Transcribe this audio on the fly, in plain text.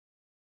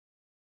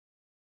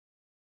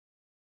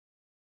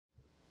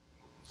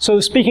So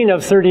speaking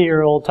of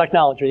 30-year-old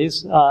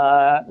technologies,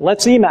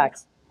 let's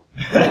Emacs.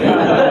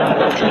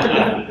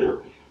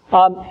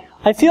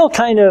 I feel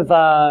kind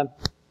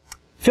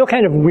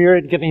of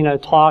weird giving a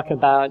talk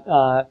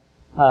about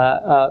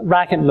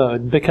Racket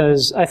mode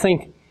because I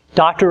think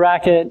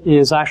DrRacket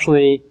is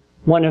actually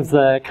one of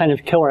the kind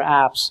of killer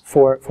apps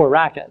for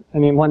Racket. I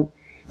mean,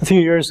 a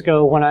few years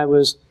ago when I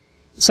was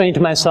saying to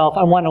myself,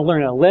 I want to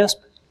learn a Lisp,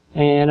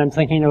 and I'm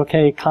thinking,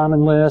 okay,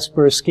 common Lisp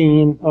or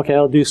Scheme. Okay,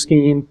 I'll do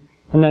Scheme.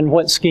 And then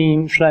what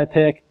scheme should I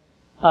pick?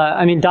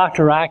 I mean,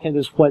 DrRacket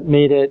is what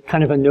made it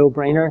kind of a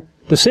no-brainer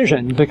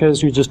decision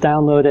because you just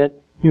download it,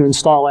 you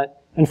install it,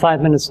 and 5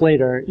 minutes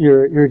later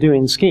you're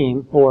doing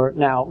Scheme or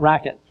now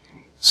Racket.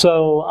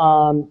 So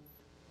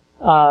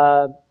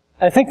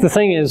I think the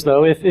thing is,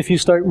 though, if you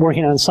start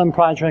working on some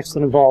projects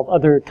that involve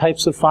other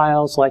types of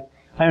files, like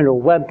I don't know, a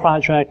web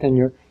project, and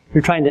you're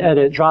trying to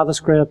edit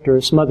JavaScript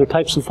or some other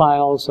types of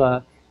files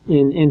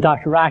in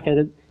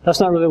DrRacket, that's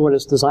not really what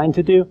it's designed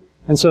to do.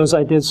 And so as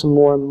I did some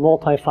more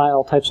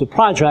multi-file types of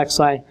projects,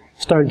 I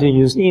started to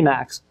use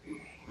Emacs.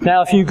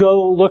 Now, if you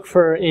go look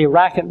for a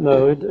Racket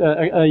mode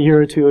a year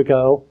or two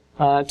ago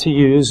to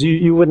use,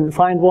 you wouldn't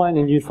find one,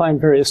 and you'd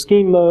find various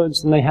Scheme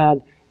modes, and they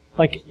had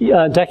like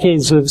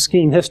decades of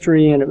Scheme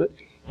history, and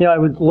I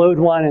would load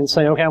one and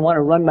say, okay, I want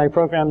to run my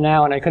program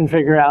now, and I couldn't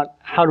figure out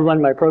how to run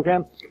my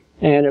program,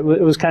 and it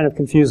was kind of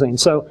confusing.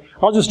 So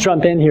I'll just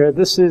jump in here.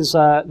 This is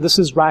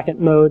Racket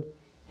mode,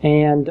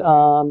 and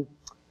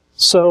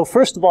so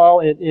first of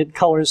all, it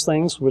colors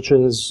things, which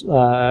is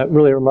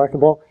really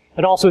remarkable.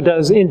 It also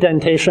does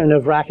indentation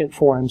of Racket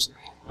forms.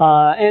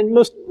 And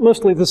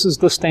mostly this is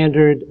the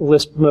standard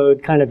Lisp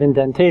mode kind of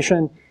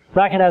indentation.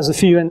 Racket has a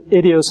few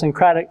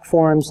idiosyncratic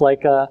forms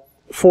like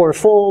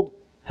four-fold,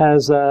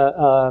 has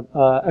a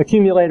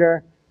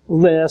accumulator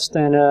list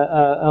and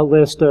a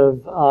list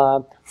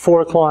of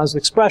four-clause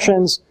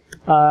expressions.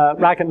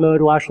 Racket mode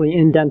will actually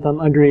indent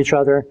them under each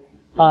other.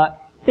 Not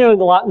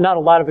a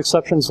lot of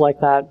exceptions like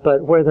that,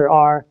 but where there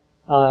are,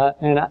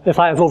 and if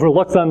I have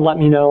overlooked them, let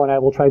me know and I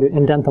will try to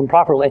indent them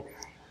properly.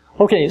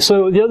 Okay,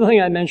 so the other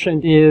thing I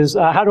mentioned is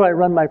how do I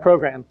run my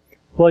program?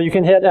 Well, you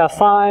can hit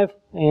F5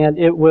 and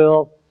it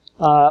will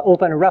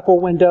open a REPL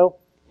window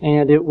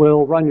and it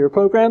will run your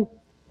program.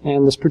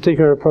 And this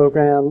particular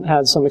program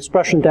had some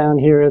expression down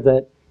here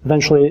that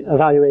eventually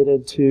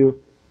evaluated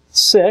to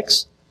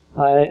 6.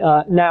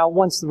 Now,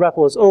 once the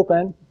REPL is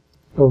open,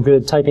 oh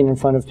good, typing in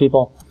front of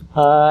people.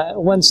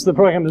 Once the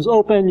program is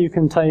open, you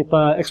can type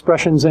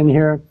expressions in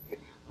here.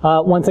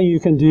 One thing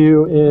you can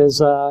do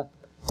is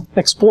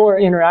explore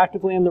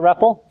interactively in the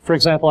REPL. For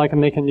example, I can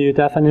make a new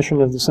definition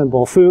of the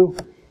symbol foo,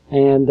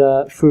 and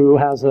foo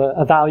has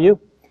a value.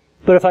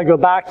 But if I go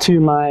back to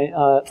my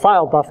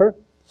file buffer,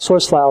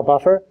 source file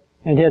buffer,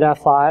 and hit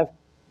F5,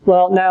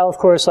 well, now, of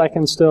course, I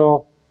can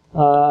still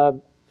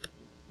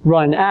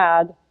run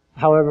add.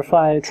 However, if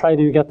I try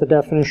to get the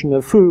definition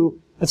of foo,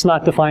 it's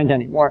not defined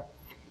anymore.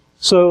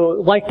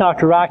 So, like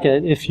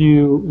DrRacket, if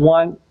you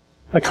want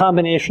a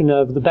combination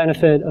of the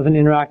benefit of an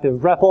interactive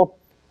REPL,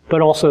 but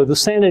also the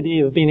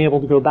sanity of being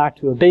able to go back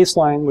to a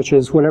baseline, which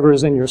is whatever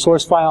is in your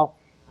source file,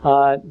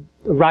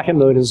 Racket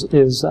mode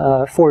is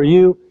for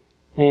you.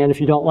 And if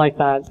you don't like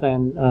that,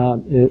 then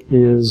it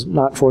is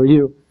not for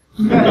you.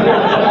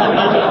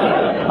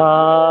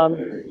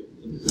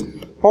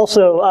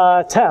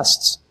 Also,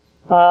 tests.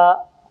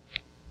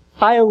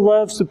 I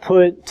love to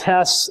put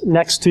tests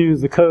next to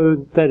the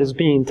code that is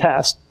being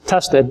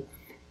tested.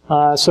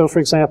 So, for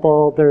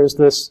example, there's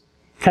this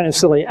kind of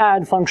silly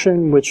add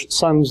function which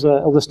sums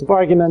a list of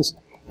arguments,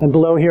 and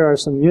below here are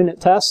some unit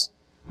tests.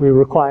 We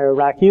require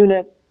rack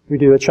unit. We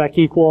do a check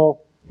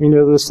equal. We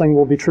know this thing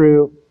will be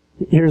true.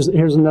 Here's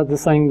another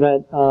thing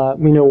that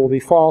we know will be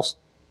false.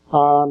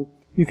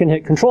 You can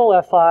hit Control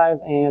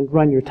F5 and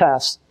run your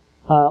tests.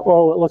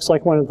 Oh, it looks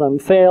like one of them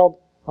failed.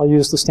 I'll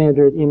use the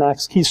standard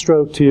Emacs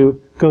keystroke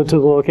to go to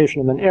the location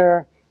of an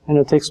error, and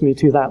it takes me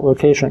to that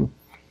location.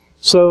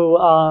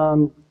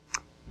 So,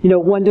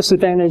 one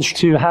disadvantage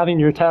to having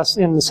your tests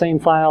in the same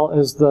file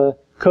as the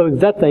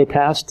code that they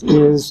test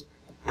is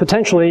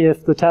potentially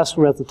if the tests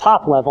were at the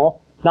top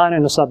level, not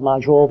in a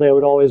submodule, they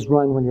would always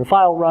run when your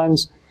file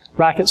runs.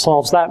 Racket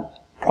solves that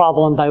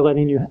problem by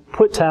letting you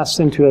put tests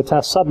into a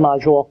test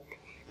submodule.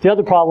 The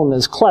other problem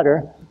is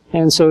clutter,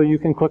 and so you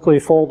can quickly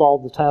fold all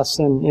the tests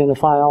in a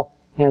file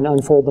and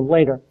unfold them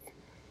later.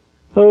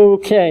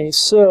 Okay,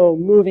 so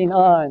moving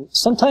on.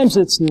 Sometimes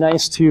it's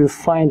nice to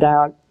find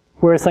out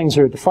where things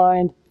are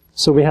defined.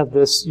 So we have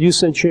this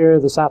usage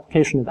here, this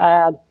application of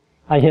add.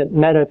 I hit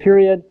meta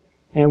period,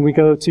 and we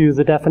go to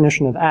the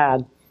definition of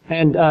add.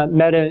 And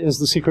meta is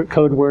the secret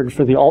code word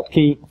for the alt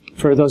key,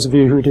 for those of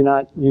you who do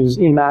not use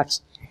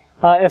Emacs.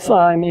 If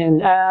I'm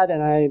in add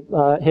and I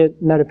hit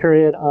meta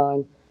period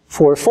on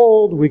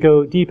fourfold, we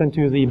go deep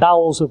into the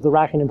bowels of the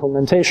Racket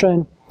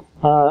implementation.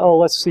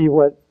 Let's see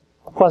what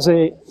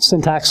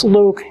quasi-syntax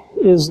loc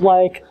is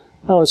like.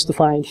 Oh, it's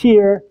defined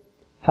here.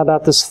 How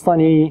about this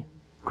funny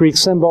Greek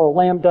symbol,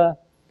 lambda?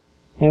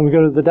 And we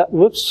go to the,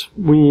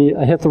 we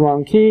hit the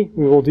wrong key.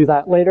 We will do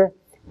that later.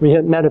 we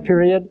hit meta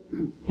period,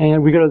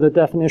 and we go to the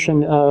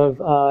definition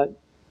of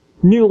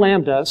new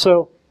Lambda.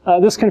 So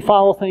this can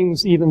follow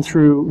things even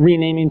through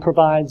renaming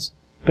provides,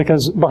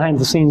 because behind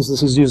the scenes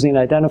this is using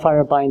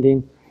identifier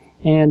binding.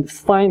 And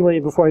finally,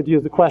 before I do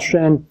the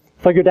question,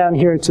 if I go down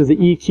here to the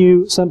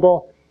EQ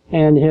symbol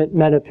and hit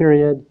meta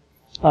period,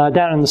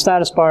 down in the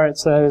status bar it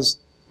says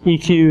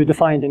EQ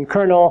defined in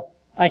kernel.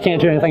 I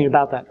can't do anything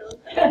about that.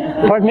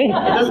 Pardon me? It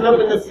doesn't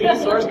open the C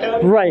source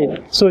code?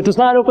 Right. So it does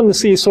not open the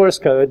C source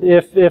code.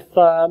 If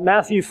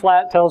Matthew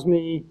Flatt tells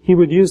me he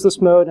would use this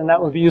mode and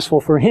that would be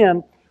useful for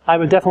him, I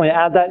would definitely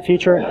add that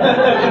feature,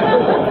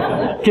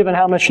 given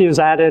how much he has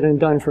added and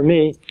done for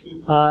me.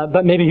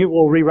 But maybe he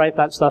will rewrite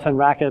that stuff in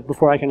Racket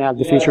before I can add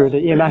the feature to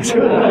Emacs.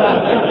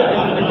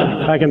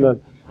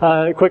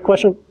 Racket-mode. Quick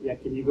question? Yeah,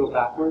 can you go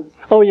backwards?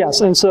 Oh,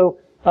 yes. And so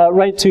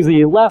right to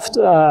the left,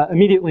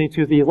 immediately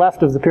to the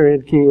left of the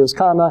period key is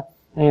comma.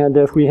 And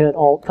if we hit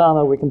Alt,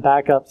 comma, we can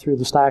back up through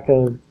the stack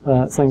of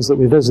things that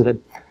we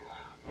visited.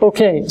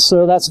 Okay,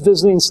 so that's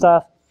visiting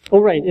stuff.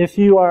 Oh, right. If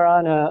you are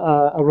on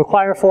a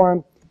require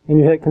form, and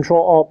you hit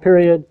Control-Alt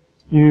period,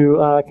 you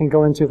can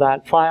go into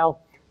that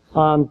file.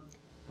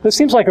 This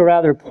seems like a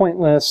rather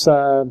pointless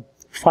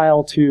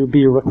file to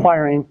be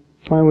requiring.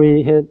 When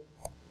we hit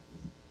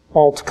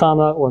Alt,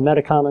 comma, or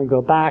meta, comma, and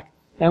go back.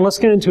 And let's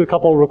get into a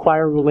couple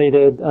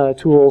require-related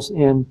tools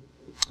in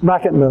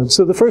Racket mode.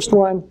 So the first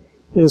one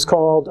is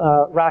called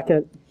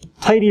Racket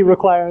Tidy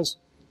requires.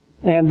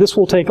 And this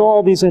will take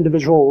all these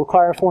individual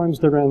require forms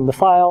that are in the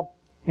file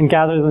and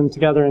gather them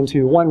together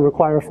into one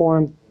require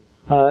form.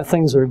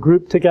 Things are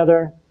grouped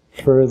together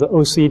for the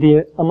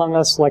OCD among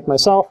us, like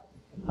myself.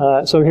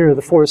 So here are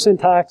the 4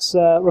 syntax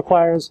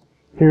requires.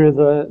 Here are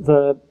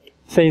the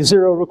phase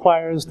 0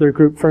 requires. They're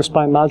grouped first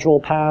by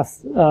module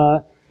path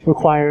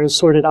requires,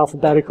 sorted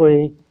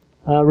alphabetically.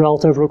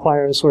 Relative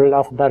requires, sorted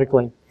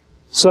alphabetically.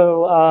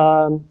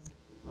 So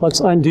let's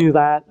undo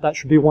that. That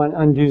should be one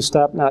undo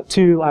step, not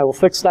 2. I will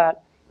fix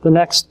that. The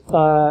next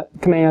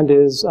command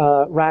is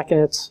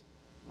Racket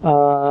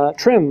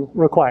trim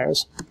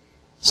requires.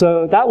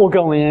 So that will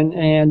go in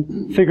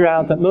and figure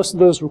out that most of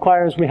those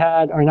requires we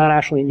had are not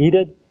actually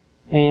needed.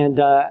 And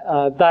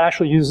that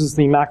actually uses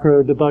the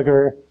macro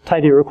debugger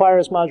tidy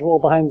requires module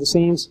behind the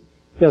scenes.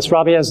 Yes,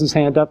 Robbie has his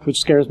hand up,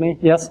 which scares me.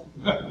 Yes?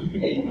 I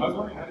was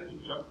wondering, how did you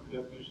jump to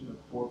the definition of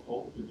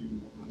 4-fold? Did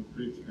you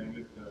pre-expand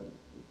it to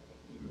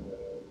the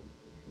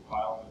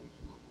file?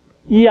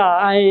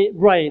 Yeah,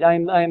 right.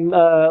 I'm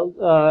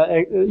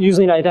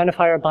using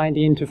identifier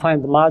binding to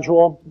find the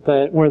module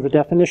where the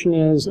definition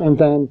is, and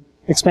then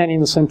expanding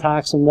the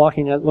syntax and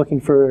walking it,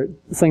 looking for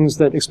things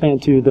that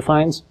expand to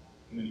defines.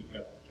 And then you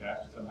got the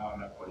cache somehow,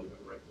 and that's why you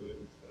went right to it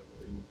instead of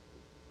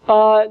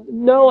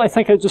reading? No, I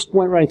think I just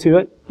went right to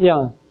it.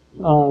 Yeah.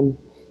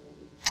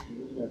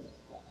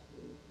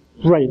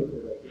 Right.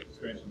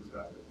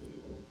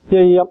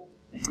 Yeah, yep.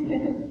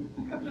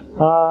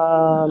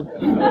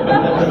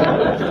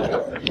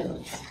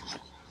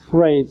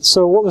 Right,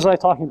 so what was I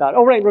talking about?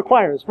 Oh, right,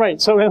 requires. Right,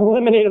 so we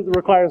eliminated the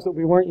requires that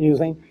we weren't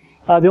using.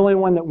 The only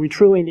one that we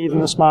truly need in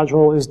this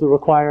module is the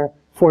require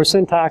for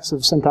syntax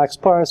of syntax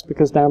parse,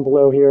 because down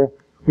below here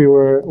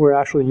we're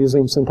actually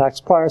using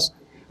syntax parse.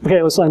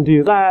 Okay, let's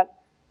undo that.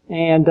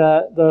 And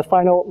the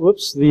final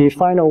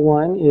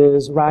one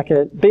is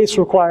Racket base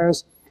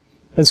requires.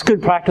 It's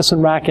good practice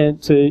in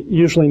Racket to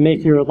usually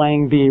make your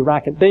lang be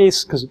Racket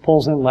base because it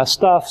pulls in less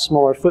stuff,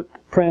 smaller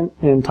footprint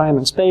in time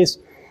and space.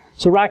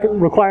 So Racket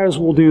requires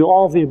will do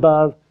all of the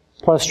above,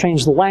 plus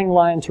change the lang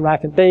line to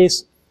Racket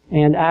base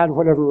and add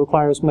whatever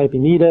requires might be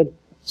needed.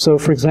 So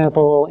for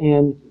example,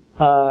 in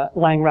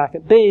lang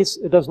Racket base,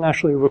 it doesn't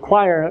actually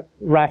require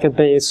Racket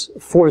base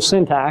for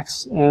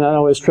syntax, and that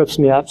always trips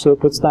me up, so it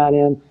puts that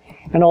in.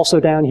 And also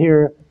down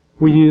here,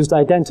 we used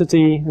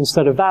identity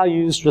instead of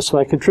values, just so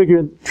I could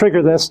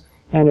trigger this,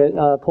 and it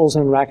pulls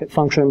in Racket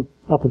function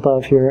up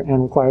above here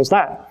and requires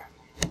that.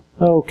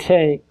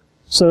 Okay,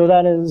 so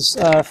that is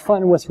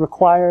fun with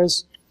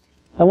requires.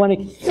 I want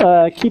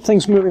to keep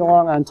things moving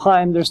along on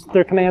time. There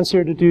are commands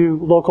here to do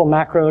local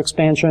macro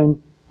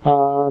expansion.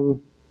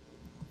 You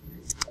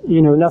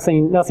know,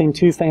 nothing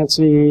too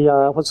fancy.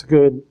 What's a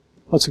good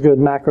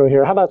macro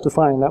here? How about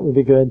define? That would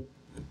be good.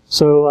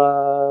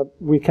 So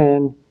we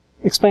can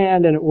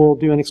expand, and it will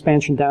do an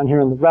expansion down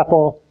here in the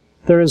REPL.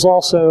 There is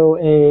also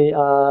a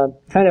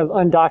kind of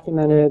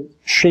undocumented,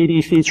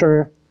 shady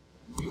feature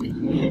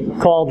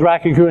called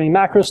Racket GUI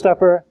Macro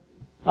Stepper.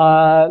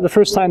 The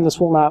first time this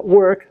will not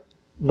work,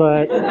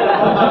 but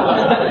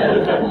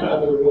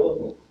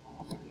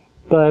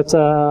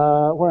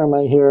where am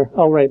I here?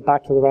 Oh, right,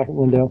 back to the Racket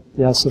window.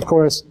 Yes, of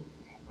course.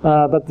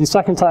 But the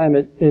second time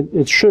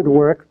it should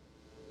work.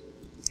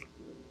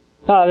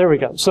 There we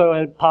go. So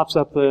it pops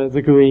up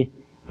the GUI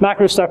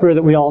Macro Stepper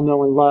that we all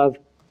know and love.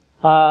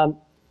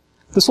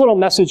 This little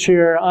message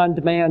here,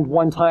 on-demand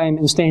one-time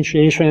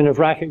instantiation of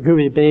Racket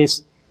GUI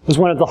base, is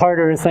one of the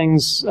harder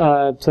things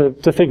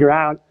to figure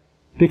out.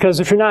 Because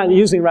if you're not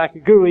using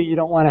Racket GUI, you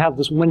don't want to have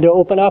this window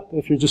open up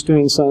if you're just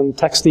doing some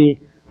texty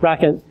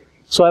Racket.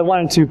 So I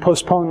wanted to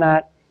postpone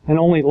that and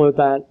only load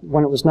that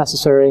when it was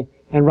necessary.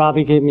 And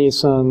Robbie gave me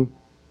some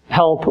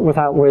help,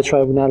 without which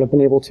I would not have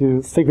been able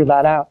to figure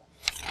that out.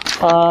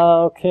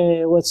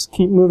 Okay, let's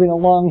keep moving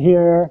along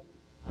here.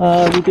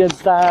 We did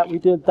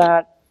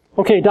that.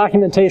 Okay,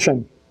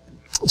 documentation.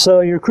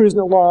 So you're cruising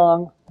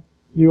along.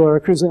 You are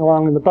cruising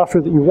along in the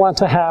buffer that you want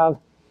to have.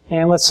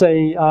 And let's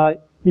say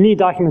you need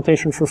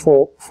documentation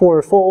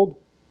for fold.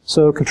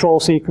 So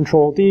Control-C,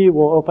 Control-D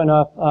will open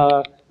up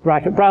a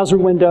Racket browser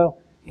window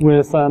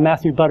with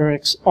Matthew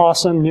Butterick's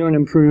awesome, new and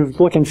improved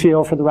look and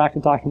feel for the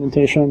Racket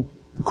documentation,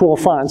 the cool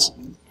fonts.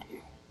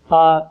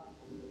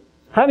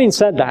 Having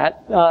said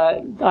that,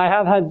 I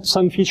have had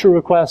some feature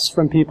requests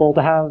from people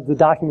to have the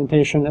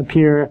documentation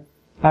appear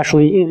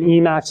actually in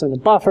Emacs in a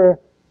buffer.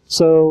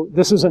 So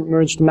this isn't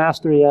merged to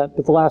master yet,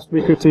 but the last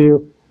week or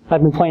two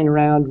I've been playing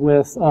around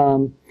with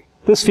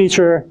this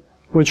feature,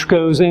 which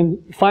goes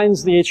in,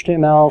 finds the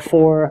HTML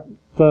for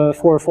the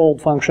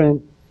for-fold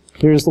function.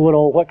 Here's the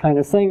little what kind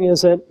of thing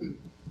is it,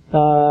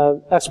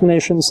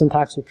 explanation,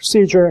 syntax, and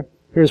procedure.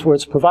 Here's where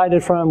it's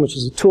provided from, which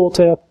is a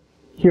tooltip.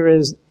 Here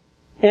is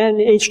an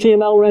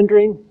HTML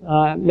rendering,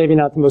 maybe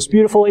not the most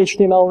beautiful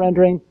HTML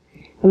rendering.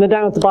 And then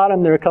down at the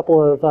bottom, there are a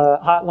couple of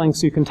hot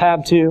links you can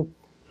tab to.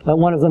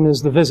 One of them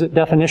is the visit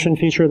definition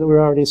feature that we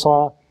already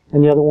saw,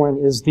 and the other one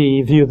is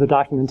the view the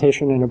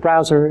documentation in a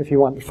browser if you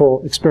want the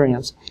full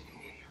experience.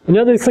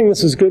 Another thing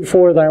this is good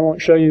for that I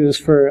won't show you is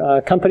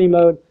for company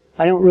mode.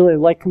 I don't really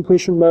like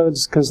completion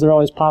modes because they're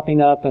always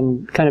popping up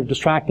and kind of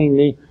distracting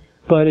me.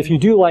 But if you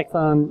do like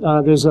them,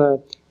 there's a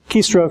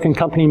keystroke in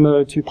company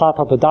mode to pop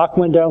up a doc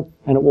window,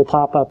 and it will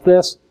pop up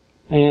this,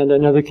 and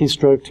another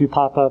keystroke to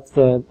pop up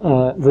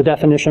the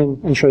definition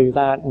and show you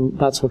that, and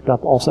that's hooked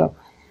up also.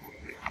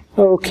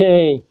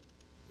 Okay,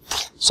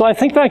 so I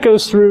think that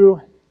goes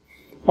through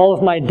all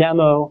of my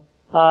demo.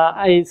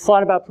 I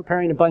thought about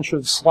preparing a bunch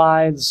of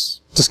slides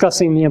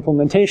discussing the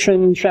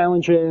implementation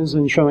challenges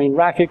and showing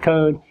Racket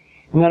code,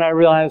 and then I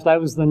realized I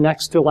was the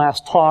next to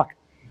last talk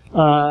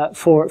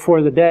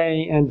for the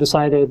day and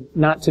decided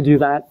not to do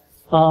that.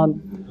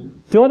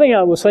 The only thing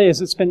I will say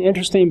is it's been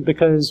interesting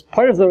because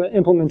part of the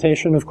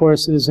implementation, of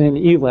course, is in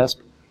Elisp,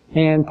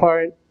 and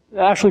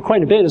actually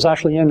quite a bit is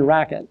actually in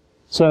Racket.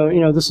 So, you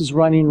know, this is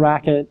running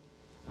Racket,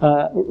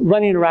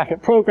 running a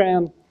Racket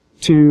program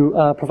to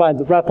provide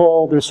the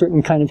REPL. There's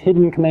certain kind of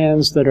hidden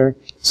commands that are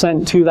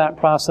sent to that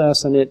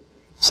process, and it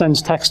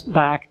sends text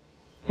back.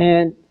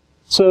 And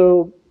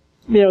so,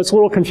 you know, it's a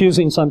little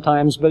confusing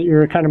sometimes, but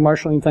you're kind of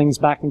marshaling things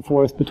back and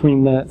forth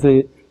between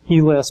the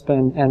Elisp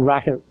and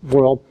Racket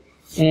world.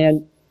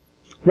 And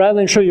rather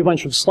than show you a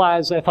bunch of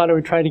slides, I thought I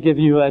would try to give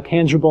you a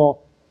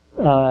tangible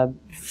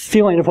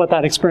feeling of what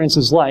that experience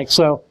is like.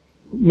 So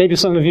maybe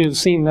some of you have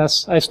seen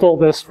this. I stole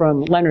this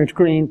from Leonard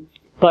Green.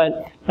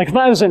 But like if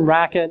I was in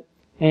Racket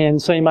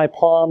and say my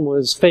palm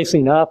was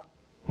facing up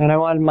and I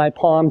wanted my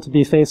palm to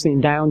be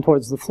facing down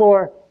towards the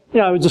floor, you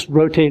know, I would just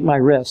rotate my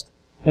wrist.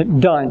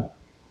 Done.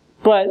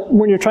 But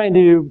when you're trying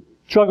to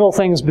juggle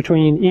things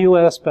between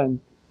Elisp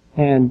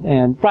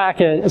and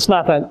Racket, it's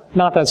not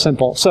that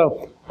simple.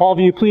 So all of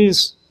you,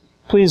 please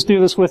do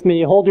this with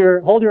me. Hold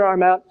your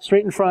arm out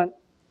straight in front,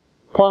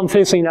 palm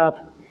facing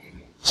up.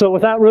 So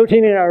without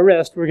rotating our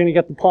wrist, we're going to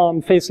get the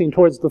palm facing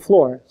towards the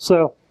floor.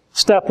 So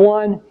step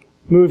one,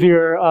 move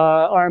your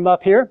arm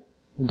up here.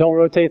 Don't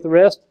rotate the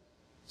wrist.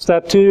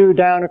 Step two,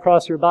 down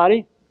across your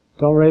body.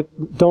 Don't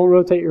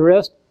rotate your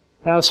wrist.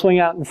 Now swing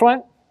out in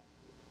front.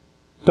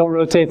 Don't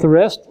rotate the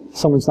wrist.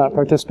 Someone's not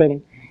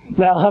participating.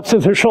 Now up to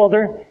the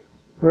shoulder.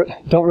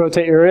 Don't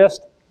rotate your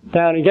wrist.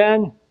 Down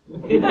again.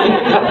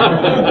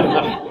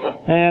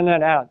 And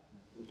then out.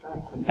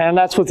 And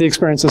that's what the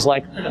experience is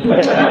like.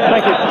 Okay,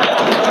 thank you.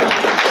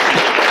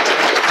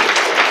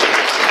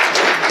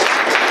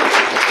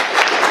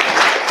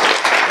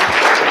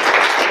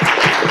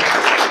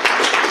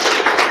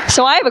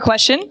 So I have a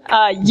question.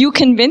 You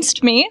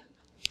convinced me.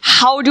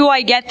 How do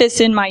I get this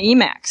in my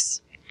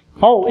Emacs?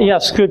 Oh,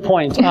 yes, good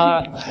point.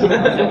 One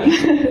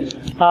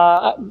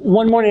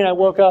morning I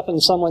woke up and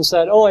someone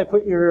said, oh, I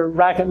put your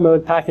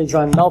Racket-mode package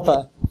on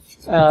Melpa,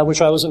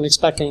 which I wasn't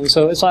expecting.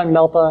 So it's on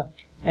Melpa,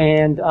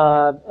 and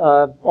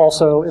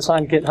also it's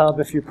on GitHub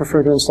if you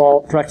prefer to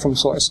install direct from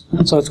source.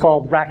 So it's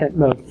called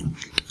Racket-mode.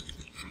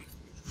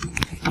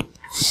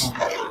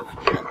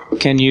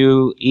 Can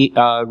you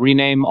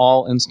rename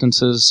all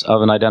instances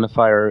of an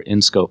identifier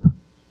in scope?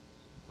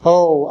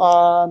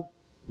 Oh,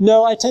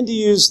 no, I tend to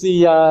use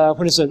the,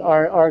 what is it,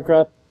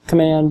 rgrep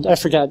command. I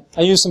forget.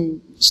 I use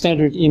some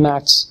standard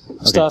Emacs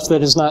stuff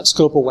that is not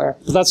scope aware.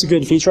 But that's a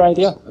good feature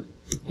idea.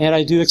 And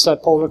I do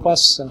accept pull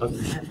requests. So.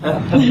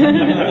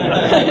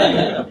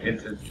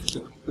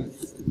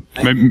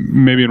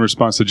 Maybe in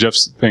response to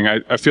Jeff's thing,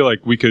 I feel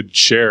like we could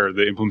share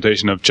the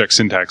implementation of check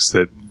syntax,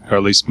 or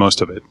at least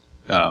most of it,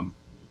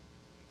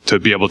 to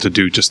be able to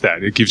do just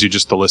that. It gives you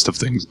just the list of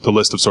things, the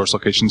list of source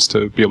locations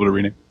to be able to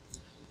rename.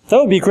 That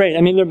would be great.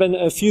 I mean, there have been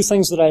a few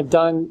things that I've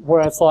done where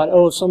I've thought,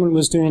 oh, if someone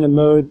was doing a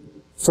mode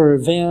for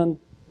Vim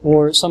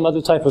or some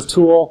other type of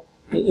tool,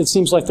 it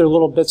seems like there are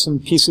little bits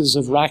and pieces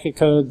of Racket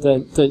code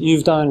that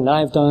you've done and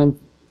I've done.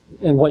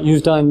 and what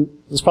you've done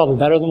is probably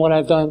better than what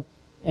I've done,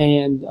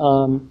 and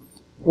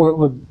or it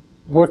would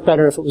work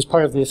better if it was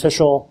part of the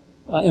official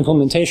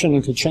implementation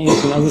and could change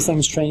and other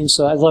things change.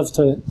 So I'd love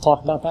to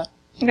talk about that.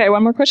 Okay,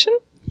 one more question.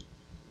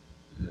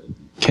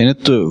 Can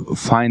it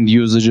find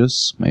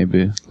usages,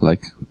 maybe,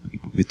 like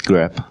with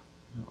grep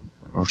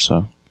or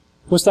so?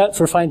 What's that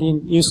for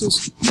finding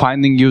uses?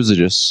 Finding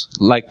usages,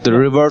 like the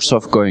reverse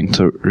of going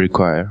to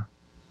require.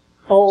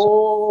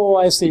 Oh,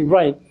 I see.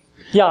 Right.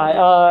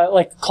 Yeah,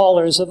 like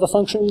callers of the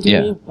function, do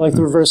you mean? Like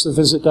the reverse of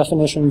visit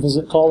definition,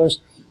 visit callers.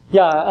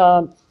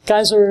 Yeah,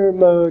 Geyser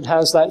mode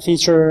has that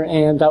feature,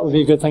 and that would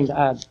be a good thing to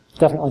add.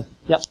 Definitely.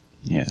 Yep.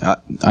 Yeah,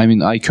 I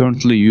mean, I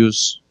currently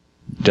use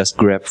just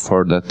grep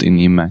for that in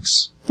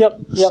Emacs.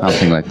 Yep.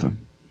 Something like that.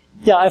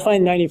 Yeah, I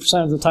find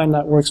 90% of the time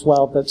that works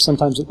well, but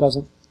sometimes it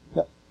doesn't.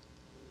 Yep.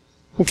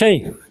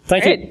 Okay.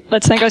 Thank you.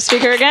 Let's thank our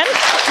speaker again.